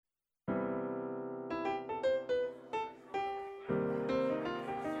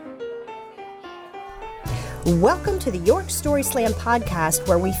Welcome to the York Story Slam podcast,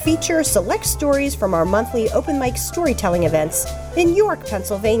 where we feature select stories from our monthly open mic storytelling events in York,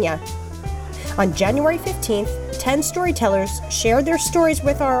 Pennsylvania. On January 15th, 10 storytellers shared their stories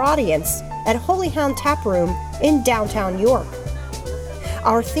with our audience at Holy Hound Tap Room in downtown York.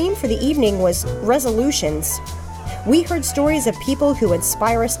 Our theme for the evening was resolutions. We heard stories of people who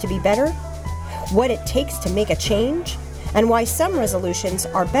inspire us to be better, what it takes to make a change, and why some resolutions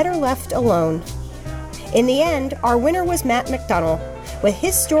are better left alone. In the end, our winner was Matt McDonnell, with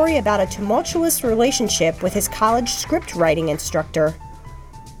his story about a tumultuous relationship with his college script writing instructor.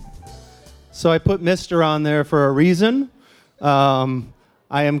 So I put Mr. on there for a reason. I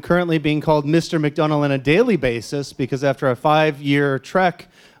am currently being called Mr. McDonnell on a daily basis because after a 5-year trek,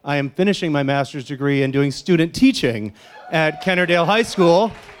 I am finishing my master's degree and doing student teaching at Kennerdale High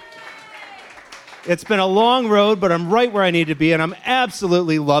School. It's been a long road, but I'm right where I need to be, and I'm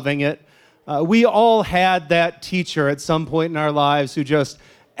absolutely loving it. We all had that teacher at some point in our lives who just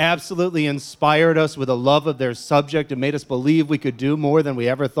absolutely inspired us with a love of their subject and made us believe we could do more than we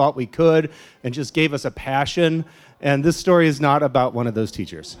ever thought we could and just gave us a passion. And this story is not about one of those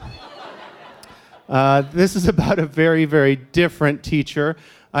teachers. This is about a very, very different teacher.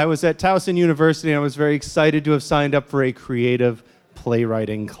 I was at Towson University and I was very excited to have signed up for a creative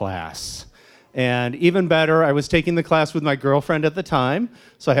playwriting class. And even better, I was taking the class with my girlfriend at the time,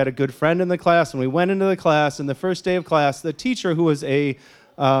 so I had a good friend in the class, and we went into the class, and the first day of class, the teacher, who was a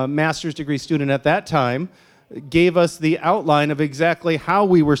master's degree student at that time, gave us the outline of exactly how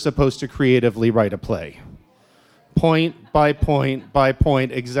we were supposed to creatively write a play. Point by point by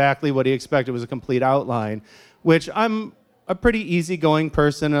point, exactly what he expected was a complete outline, which I'm a pretty easygoing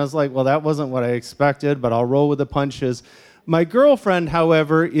person, and I was like, well, that wasn't what I expected, but I'll roll with the punches. My girlfriend,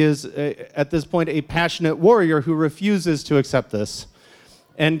 however, is, at this point, a passionate warrior who refuses to accept this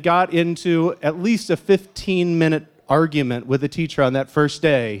and got into at least a 15-minute argument with the teacher on that first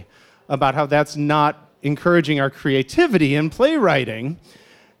day about how that's not encouraging our creativity in playwriting.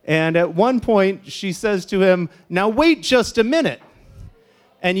 And at one point, she says to him, "Now wait just a minute."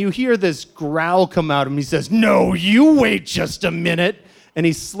 And you hear this growl come out of him. He says, "No, you wait just a minute." And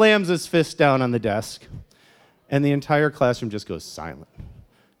he slams his fist down on the desk. And the entire classroom just goes silent.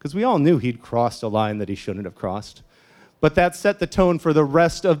 Because we all knew he'd crossed a line that he shouldn't have crossed. But that set the tone for the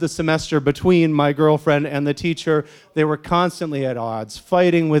rest of the semester between my girlfriend and the teacher. They were constantly at odds,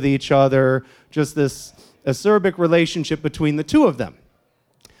 fighting with each other, just this acerbic relationship between the two of them.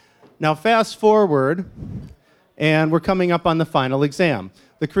 Now fast forward, and we're coming up on the final exam.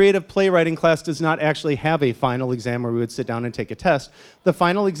 The creative playwriting class does not actually have a final exam where we would sit down and take a test. The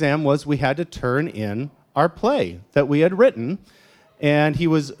final exam was we had to turn in our play that we had written, and he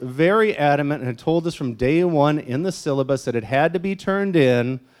was very adamant and had told us from day one in the syllabus that it had to be turned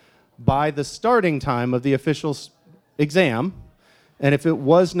in by the starting time of the official exam, and if it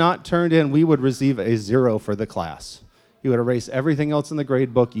was not turned in, we would receive a 0 for the class. You would erase everything else in the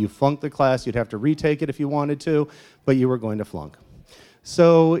grade book. You flunked the class. You'd have to retake it if you wanted to, but you were going to flunk.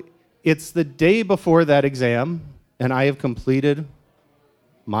 So it's the day before that exam, and I have completed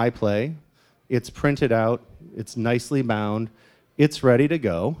my play. It's printed out, it's nicely bound, it's ready to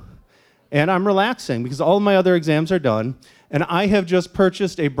go, and I'm relaxing because all of my other exams are done, and I have just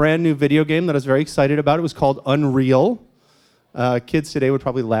purchased a brand new video game that I was very excited about. It was called Unreal. Kids today would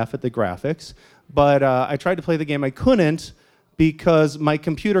probably laugh at the graphics, but I tried to play the game. I couldn't because my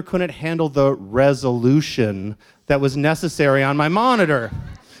computer couldn't handle the resolution that was necessary on my monitor.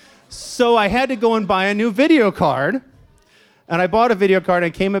 So I had to go and buy a new video card. And I bought a video card,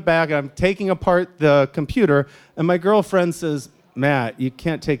 and I came it back, and I'm taking apart the computer, and my girlfriend says, "Matt, you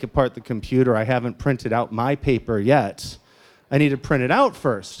can't take apart the computer. I haven't printed out my paper yet. I need to print it out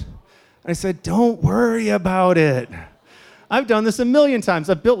first." And I said, "Don't worry about it. I've done this a million times.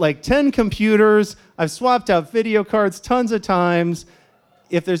 I've built like 10 computers. I've swapped out video cards tons of times.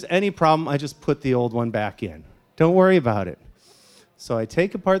 If there's any problem, I just put the old one back in. Don't worry about it." So I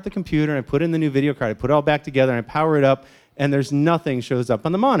take apart the computer, and I put in the new video card. I put it all back together, and I power it up, and there's nothing shows up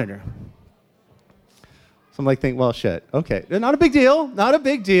on the monitor. So I'm like, thinking, well, shit, okay, not a big deal, not a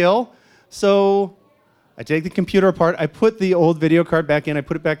big deal. So I take the computer apart, I put the old video card back in, I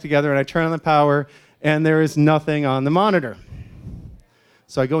put it back together, and I turn on the power, and there is nothing on the monitor.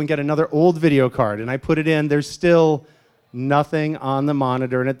 So I go and get another old video card, and I put it in, there's still nothing on the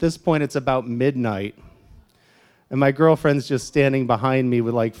monitor, and at this point, it's about midnight. And my girlfriend's just standing behind me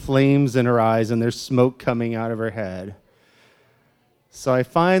with like flames in her eyes, and there's smoke coming out of her head. So I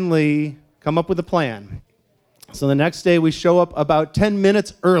finally come up with a plan. So the next day we show up about 10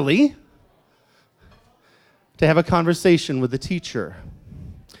 minutes early to have a conversation with the teacher.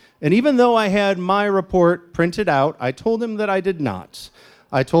 And even though I had my report printed out, I told him that I did not.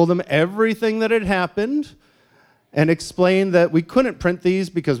 I told him everything that had happened and explained that we couldn't print these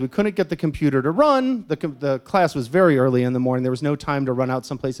because we couldn't get the computer to run. The class was very early in the morning. There was no time to run out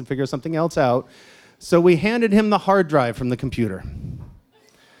someplace and figure something else out. So we handed him the hard drive from the computer.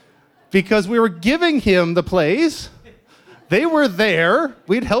 Because we were giving him the plays. They were there.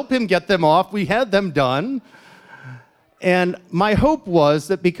 We'd help him get them off. We had them done. And my hope was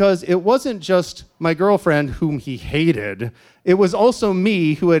that because it wasn't just my girlfriend whom he hated, it was also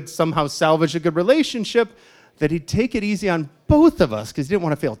me who had somehow salvaged a good relationship, that he'd take it easy on both of us because he didn't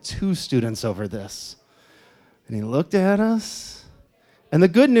want to fail 2 students over this. And he looked at us. And the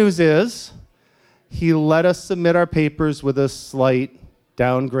good news is he let us submit our papers with a slight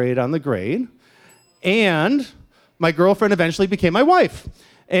downgrade on the grade. And my girlfriend eventually became my wife.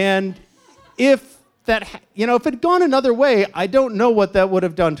 And if it had gone another way, I don't know what that would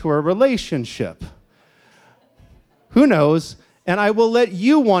have done to our relationship. Who knows? And I will let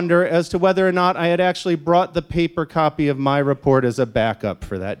you wonder as to whether or not I had actually brought the paper copy of my report as a backup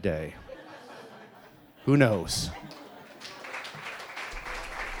for that day. Who knows?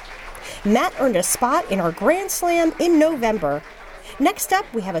 Matt earned a spot in our Grand Slam in November. Next up,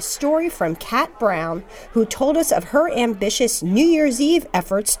 we have a story from Kat Brown, who told us of her ambitious New Year's Eve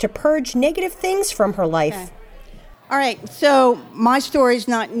efforts to purge negative things from her life. Okay. All right, so my story is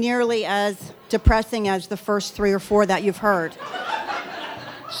not nearly as depressing as the first 3 or 4 that you've heard.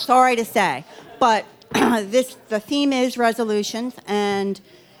 Sorry to say. But the theme is resolutions, and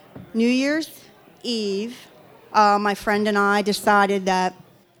New Year's Eve, my friend and I decided that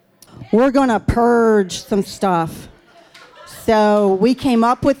we're going to purge some stuff. So we came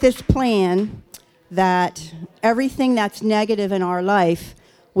up with this plan that everything that's negative in our life,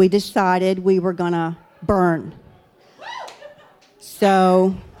 we decided we were going to burn.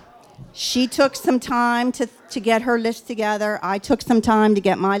 So she took some time to get her list together. I took some time to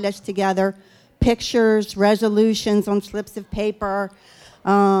get my list together. Pictures, resolutions on slips of paper,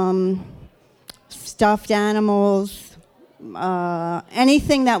 stuffed animals,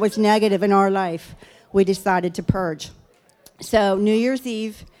 anything that was negative in our life, we decided to purge. So New Year's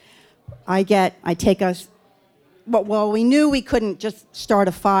Eve, we knew we couldn't just start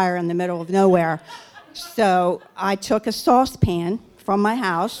a fire in the middle of nowhere. So I took a saucepan from my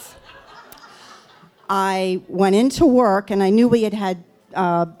house. I went into work, and I knew we had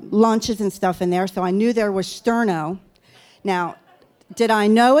lunches and stuff in there, so I knew there was sterno. Now, did I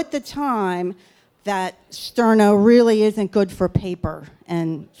know at the time that sterno really isn't good for paper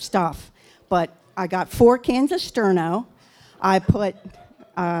and stuff? But I got 4 cans of sterno. I put,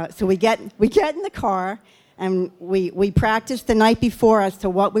 so we get in the car, and we practiced the night before as to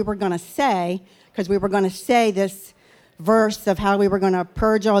what we were going to say, because we were going to say this verse of how we were going to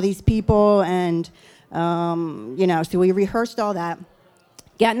purge all these people, and, so we rehearsed all that.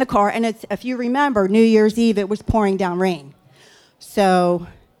 Get in the car, and if you remember, New Year's Eve, it was pouring down rain. So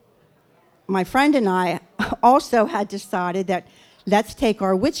my friend and I also had decided that let's take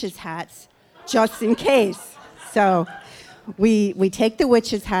our witches' hats just in case. So we take the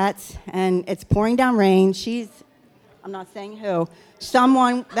witches' hats, and it's pouring down rain. I'm not saying who,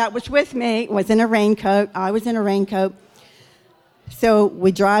 someone that was with me was in a raincoat. I was in a raincoat. So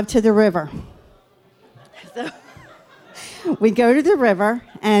we drive to the river. So we go to the river,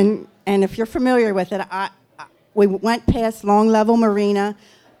 and if you're familiar with it, we went past Long Level Marina,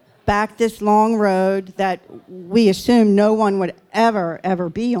 back this long road that we assumed no one would ever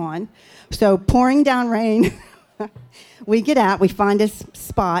be on. So pouring down rain, we get out, we find this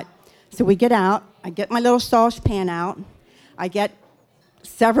spot. So we get out, I get my little saucepan out, I get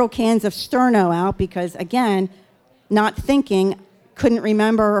several cans of sterno out because, again, not thinking, couldn't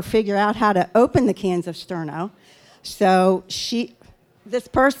remember or figure out how to open the cans of sterno. So this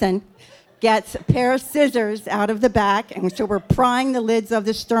person gets a pair of scissors out of the back, and so we're prying the lids of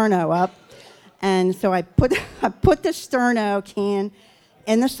the sterno up. And so I put the sterno can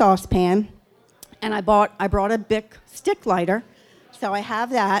in the saucepan, and I brought a Bic stick lighter, so I have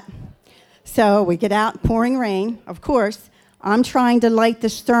that. So we get out, pouring rain, of course. I'm trying to light the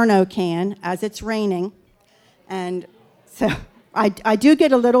sterno can as it's raining, and so I do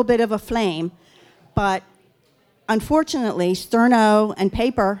get a little bit of a flame, but unfortunately, sterno and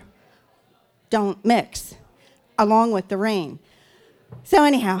paper don't mix along with the rain. So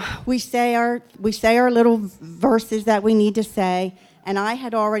anyhow, we say our little verses that we need to say, and I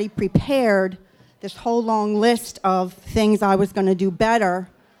had already prepared this whole long list of things I was going to do better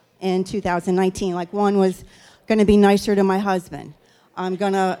in 2019. Like, one was going to be nicer to my husband. I'm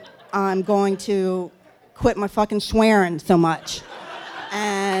going to quit my fucking swearing so much.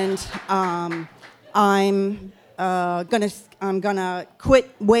 And and I'm gonna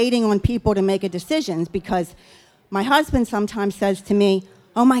quit waiting on people to make a decision, because my husband sometimes says to me,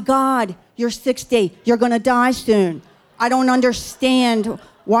 "Oh my God, you're 60, you're gonna die soon. I don't understand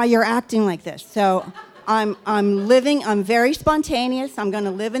why you're acting like this." So I'm very spontaneous. I'm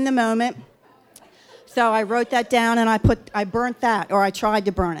gonna live in the moment. So I wrote that down and I burnt that, or I tried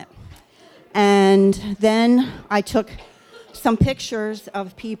to burn it. And then I took some pictures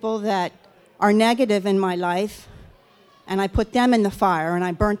of people that are negative in my life, and I put them in the fire, and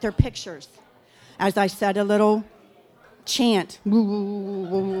I burnt their pictures as I said a little chant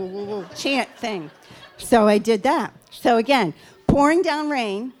thing. So I did that. So again, pouring down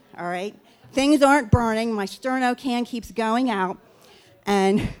rain, all right? Things aren't burning. My sterno can keeps going out.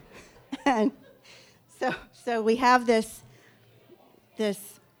 And so we have this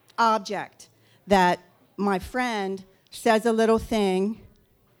object that my friend says a little thing,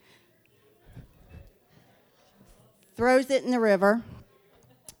 throws it in the river,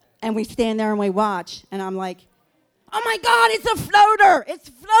 and we stand there and we watch, and I'm like, "Oh my God, it's a floater! It's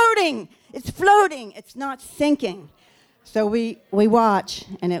floating! It's floating! It's not sinking." So we watch,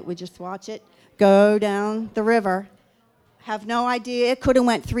 and we just watch it go down the river. Have no idea. It could have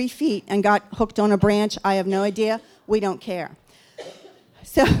went 3 feet and got hooked on a branch. I have no idea. We don't care.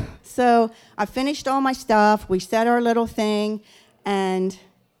 So I finished all my stuff. We said our little thing and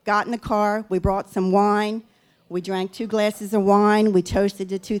got in the car. We brought some wine. We drank 2 glasses of wine. We toasted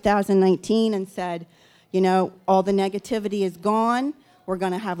to 2019 and said, all the negativity is gone. We're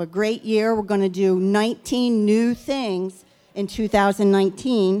going to have a great year. We're going to do 19 new things in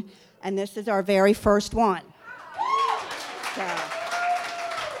 2019, and this is our very first one. So,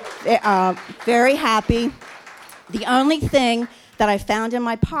 very happy. The only thing that I found in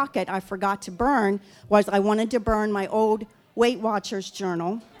my pocket I forgot to burn was I wanted to burn my old Weight Watchers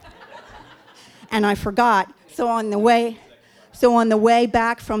journal, and I forgot. So on the way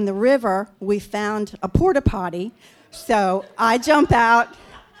back from the river, we found a porta potty. So I jump out,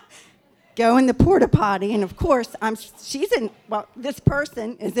 go in the porta potty, and of course this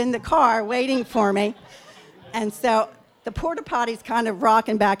person is in the car waiting for me, and so the porta potty's kind of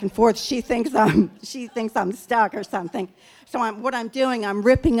rocking back and forth. She thinks I'm stuck or something. So I'm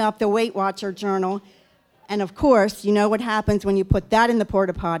ripping up the Weight Watcher journal, and of course, you know what happens when you put that in the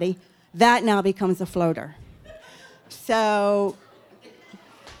porta potty? That now becomes a floater. So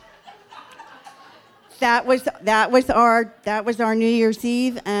that was our New Year's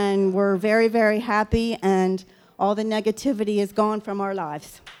Eve, and we're very, very happy, and all the negativity is gone from our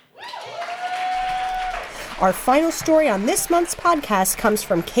lives. Our final story on this month's podcast comes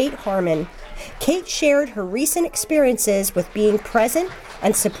from Kate Harmon. Kate shared her recent experiences with being present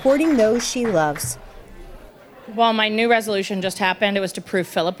and supporting those she loves. Well, my new resolution just happened. It was to prove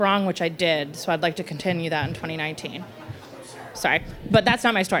Philip wrong, which I did, so I'd like to continue that in 2019. Sorry, but that's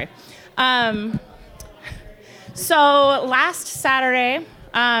not my story. So last Saturday,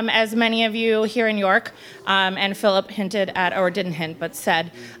 as many of you here in York, and Philip hinted at, or didn't hint, but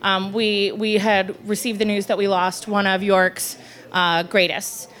said, we had received the news that we lost one of York's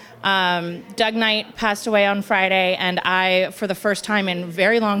greatest. Doug Knight passed away on Friday, and I, for the first time in a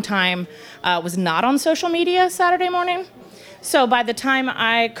very long time, was not on social media Saturday morning. So by the time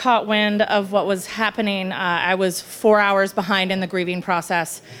I caught wind of what was happening, I was 4 hours behind in the grieving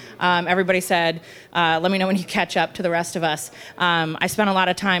process. Everybody said, let me know when you catch up to the rest of us. I spent a lot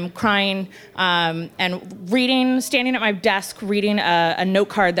of time crying and standing at my desk, reading a note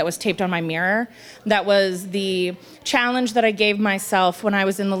card that was taped on my mirror. That was the challenge that I gave myself when I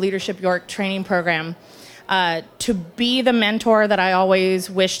was in the Leadership York training program, to be the mentor that I always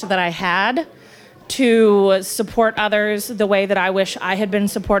wished that I had, to support others the way that I wish I had been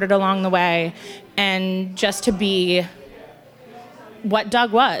supported along the way, and just to be what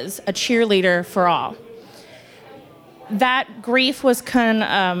Doug was, a cheerleader for all. That grief was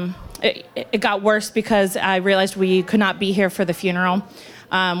it got worse because I realized we could not be here for the funeral.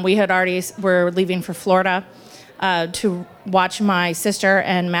 We're leaving for Florida to watch my sister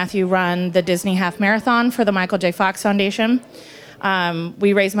and Matthew run the Disney Half Marathon for the Michael J. Fox Foundation.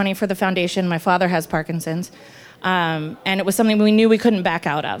 We raise money for the foundation. My father has Parkinson's. And it was something we knew we couldn't back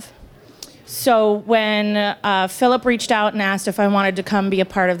out of. So when Philip reached out and asked if I wanted to come be a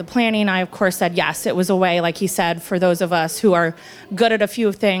part of the planning, I, of course, said yes. It was a way, like he said, for those of us who are good at a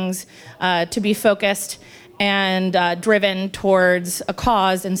few things to be focused and driven towards a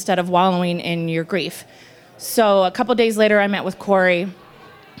cause instead of wallowing in your grief. So a couple days later, I met with Corey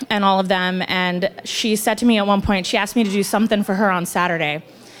and all of them, and she said to me at one point, she asked me to do something for her on Saturday.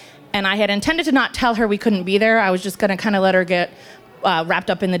 And I had intended to not tell her we couldn't be there. I was just going to kind of let her get wrapped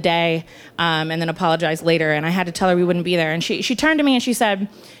up in the day, and then apologized later. And I had to tell her we wouldn't be there. And she turned to me and she said,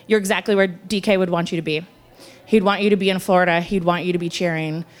 "You're exactly where DK would want you to be. He'd want you to be in Florida. He'd want you to be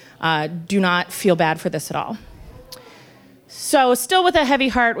cheering. Do not feel bad for this at all." So still with a heavy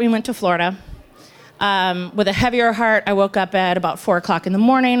heart, we went to Florida. With a heavier heart, I woke up at about 4 o'clock in the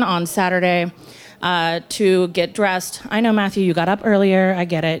morning on Saturday to get dressed. I know, Matthew, you got up earlier. I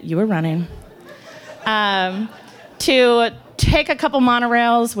get it. You were running. To take a couple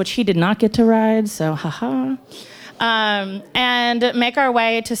monorails, which he did not get to ride, so haha. And make our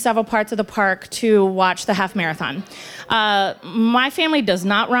way to several parts of the park to watch the half marathon. My family does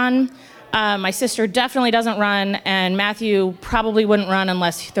not run. My sister definitely doesn't run, and Matthew probably wouldn't run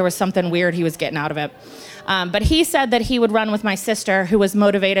unless there was something weird he was getting out of it. But he said that he would run with my sister, who was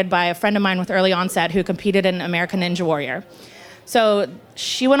motivated by a friend of mine with early onset who competed in American Ninja Warrior. So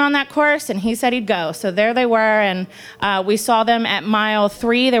she went on that course, and he said he'd go. So there they were, and we saw them at mile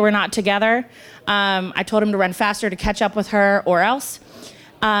 3. They were not together. I told him to run faster to catch up with her or else.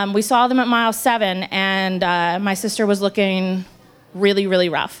 We saw them at mile 7, and my sister was looking really, really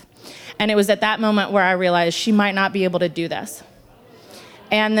rough. And it was at that moment where I realized she might not be able to do this.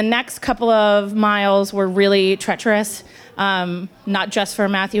 And the next couple of miles were really treacherous, not just for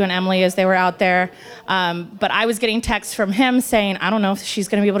Matthew and Emily as they were out there, but I was getting texts from him saying, "I don't know if she's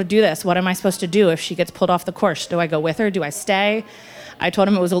going to be able to do this. What am I supposed to do if she gets pulled off the course? Do I go with her? Do I stay?" I told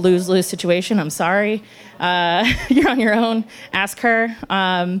him it was a lose-lose situation. "I'm sorry. You're on your own. Ask her."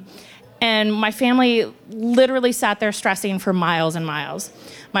 And my family literally sat there stressing for miles and miles.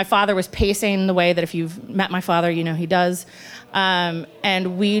 My father was pacing the way that if you've met my father, you know he does.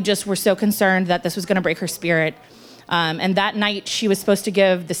 And we just were so concerned that this was going to break her spirit. And that night, she was supposed to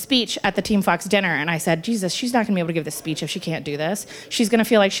give the speech at the Team Fox dinner. And I said, "Jesus, she's not going to be able to give the speech if she can't do this. She's going to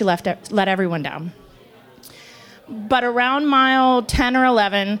feel like she let everyone down." But around mile 10 or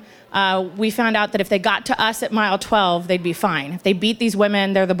 11, we found out that if they got to us at mile 12, they'd be fine. If they beat these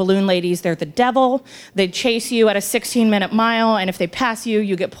women, they're the balloon ladies, they're the devil. They'd chase you at a 16-minute mile, and if they pass you,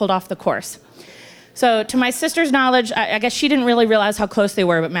 you get pulled off the course. So to my sister's knowledge, I guess she didn't really realize how close they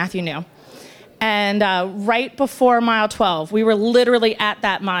were, but Matthew knew. And right before mile 12, we were literally at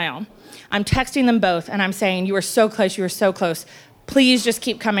that mile. I'm texting them both, and I'm saying, "You are so close, you are so close. Please just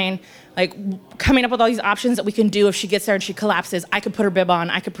keep coming." Like, coming up with all these options that we can do if she gets there and she collapses. I could put her bib on.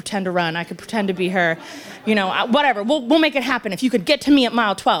 I could pretend to run. I could pretend to be her. You know, whatever. We'll make it happen if you could get to me at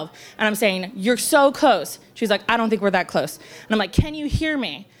mile 12. And I'm saying, "You're so close." She's like, "I don't think we're that close." And I'm like, "Can you hear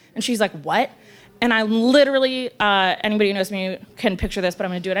me?" And she's like, "What?" And I literally, anybody who knows me can picture this, but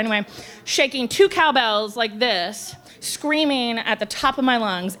I'm going to do it anyway, shaking 2 cowbells like this, screaming at the top of my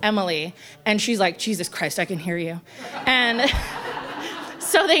lungs, "Emily." And she's like, "Jesus Christ, I can hear you." And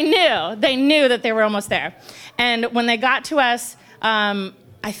so they knew that they were almost there. And when they got to us, I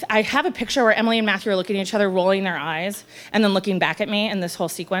have a picture where Emily and Matthew are looking at each other, rolling their eyes, and then looking back at me in this whole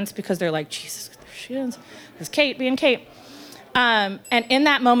sequence because they're like, "Jesus, there she is. There's Kate being Kate." And in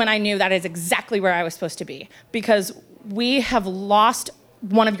that moment, I knew that is exactly where I was supposed to be because we have lost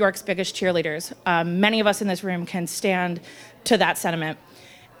one of York's biggest cheerleaders. Many of us in this room can stand to that sentiment.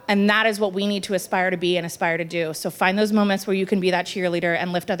 And that is what we need to aspire to be and aspire to do. So find those moments where you can be that cheerleader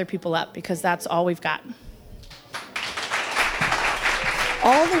and lift other people up because that's all we've got.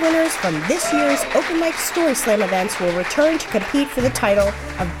 All the winners from this year's Open Mic Story Slam events will return to compete for the title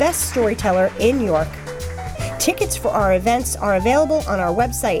of Best Storyteller in York. Tickets for our events are available on our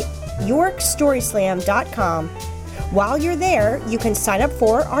website, yorkstoryslam.com. While you're there, you can sign up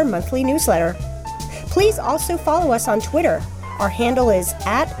for our monthly newsletter. Please also follow us on Twitter. Our handle is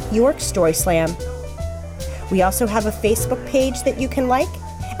 @YorkStorySlam. We also have a Facebook page that you can like,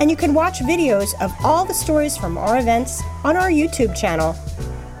 and you can watch videos of all the stories from our events on our YouTube channel.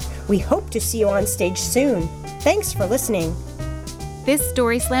 We hope to see you on stage soon. Thanks for listening. This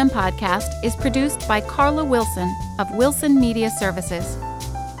Story Slam podcast is produced by Carla Wilson of Wilson Media Services.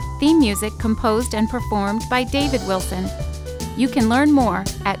 Theme music composed and performed by David Wilson. You can learn more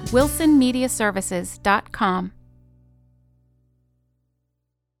at wilsonmediaservices.com.